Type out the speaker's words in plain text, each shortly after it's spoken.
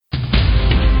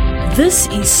This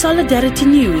is Solidarity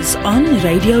News on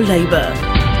Radio Labour.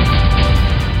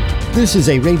 This is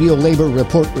a Radio Labour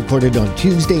report recorded on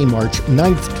Tuesday, March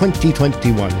 9th,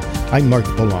 2021. I'm Mark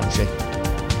Boulanger.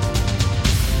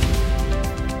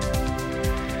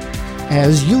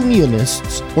 As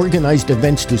unionists organized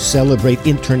events to celebrate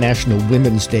International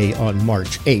Women's Day on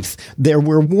March 8th, there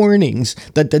were warnings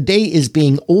that the day is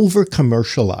being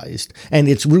over-commercialized and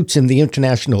its roots in the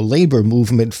international labor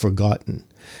movement forgotten.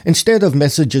 Instead of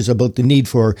messages about the need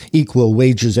for equal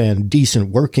wages and decent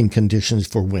working conditions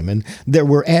for women, there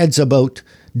were ads about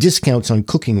discounts on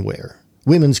cooking ware,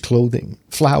 women's clothing,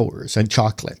 flowers, and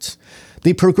chocolates.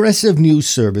 The progressive news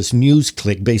service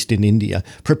NewsClick, based in India,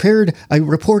 prepared a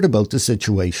report about the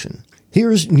situation.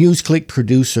 Here's NewsClick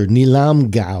producer Neelam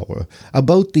Gaur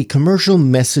about the commercial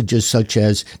messages such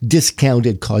as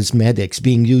discounted cosmetics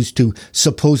being used to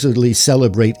supposedly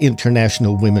celebrate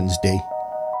International Women's Day.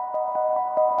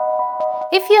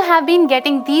 If you have been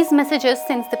getting these messages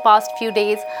since the past few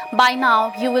days, by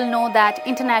now you will know that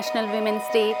International Women's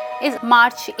Day is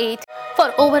March 8th.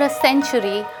 For over a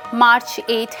century, March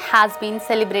 8th has been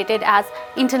celebrated as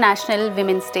International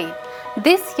Women's Day.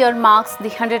 This year marks the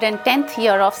 110th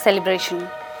year of celebration.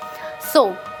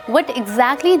 So, what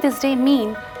exactly this day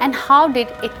mean and how did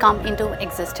it come into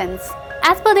existence?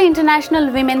 As per the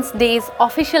International Women's Day's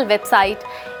official website,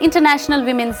 International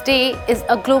Women's Day is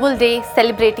a global day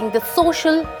celebrating the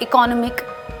social, economic,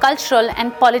 cultural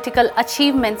and political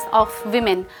achievements of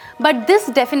women. But this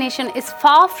definition is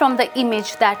far from the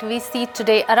image that we see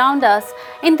today around us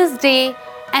in this day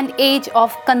and age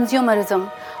of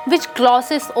consumerism, which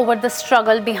glosses over the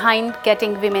struggle behind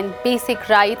getting women basic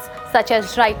rights such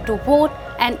as right to vote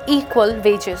and equal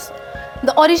wages.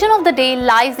 The origin of the day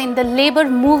lies in the labor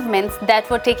movements that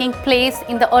were taking place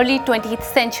in the early 20th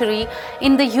century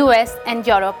in the US and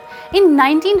Europe. In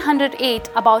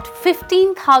 1908, about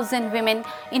 15,000 women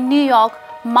in New York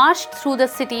marched through the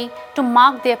city to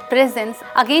mark their presence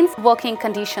against working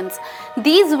conditions.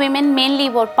 These women mainly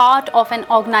were part of an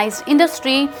organized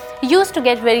industry used to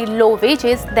get very low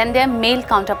wages than their male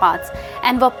counterparts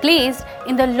and were placed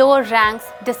in the lower ranks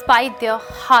despite their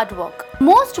hard work.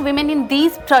 Most women in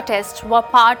these protests were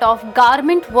part of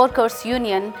Garment Workers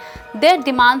Union. Their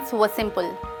demands were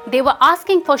simple. They were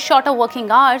asking for shorter working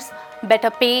hours,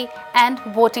 better pay and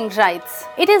voting rights.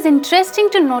 It is interesting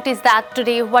to notice that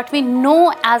today what we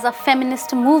know as a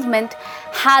feminist movement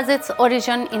has its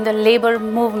origin in the labor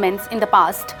movements in the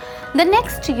past. The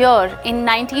next year, in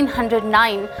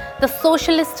 1909, the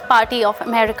Socialist Party of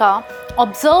America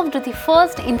observed the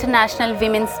first International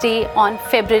Women's Day on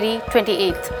February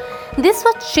 28th. This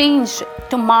was changed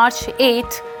to March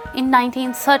 8th in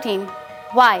 1913.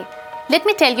 Why? Let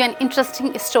me tell you an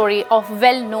interesting story of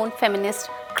well-known feminist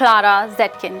Clara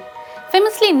Zetkin,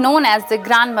 famously known as the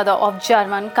grandmother of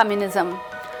German communism.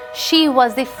 She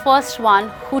was the first one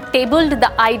who tabled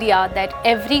the idea that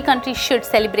every country should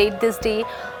celebrate this day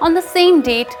on the same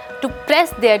date to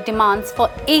press their demands for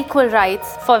equal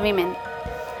rights for women.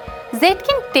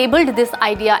 Zetkin tabled this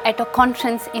idea at a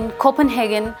conference in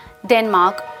Copenhagen,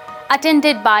 Denmark,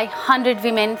 attended by 100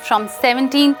 women from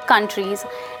 17 countries,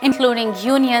 including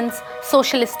unions,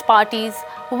 socialist parties,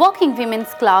 working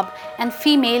women's club, and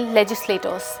female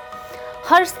legislators.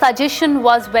 Her suggestion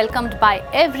was welcomed by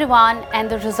everyone and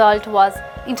the result was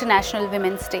International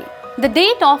Women's Day. The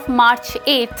date of March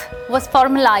 8th was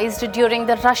formalized during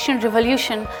the Russian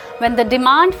Revolution when the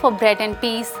demand for bread and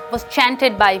peace was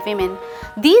chanted by women.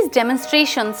 These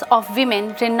demonstrations of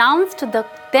women renounced the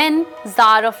then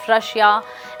Tsar of Russia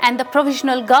and the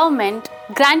provisional government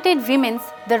granted women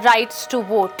the rights to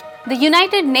vote. The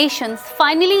United Nations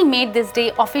finally made this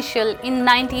day official in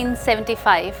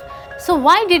 1975. So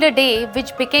why did a day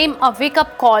which became a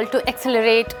wake-up call to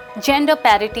accelerate gender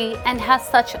parity and has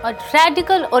such a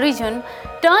radical origin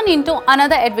turn into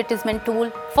another advertisement tool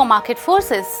for market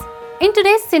forces? In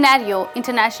today's scenario,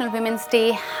 International Women's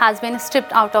Day has been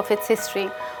stripped out of its history.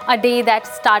 A day that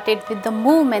started with the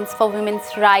movements for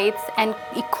women's rights and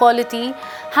equality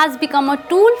has become a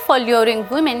tool for luring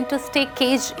women to stay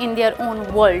caged in their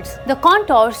own worlds, the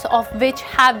contours of which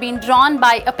have been drawn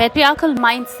by a patriarchal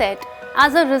mindset.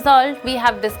 As a result, we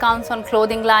have discounts on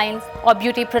clothing lines or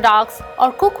beauty products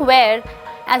or cookware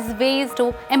as ways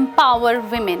to empower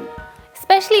women,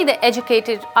 especially the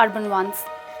educated urban ones.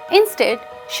 Instead,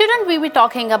 shouldn't we be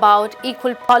talking about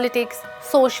equal politics,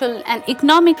 social and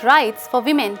economic rights for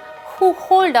women who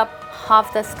hold up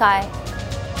half the sky?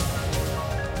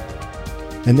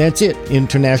 And that's it.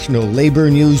 International labor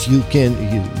news you can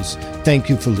use. Thank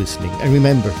you for listening. And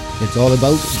remember, it's all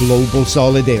about global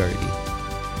solidarity.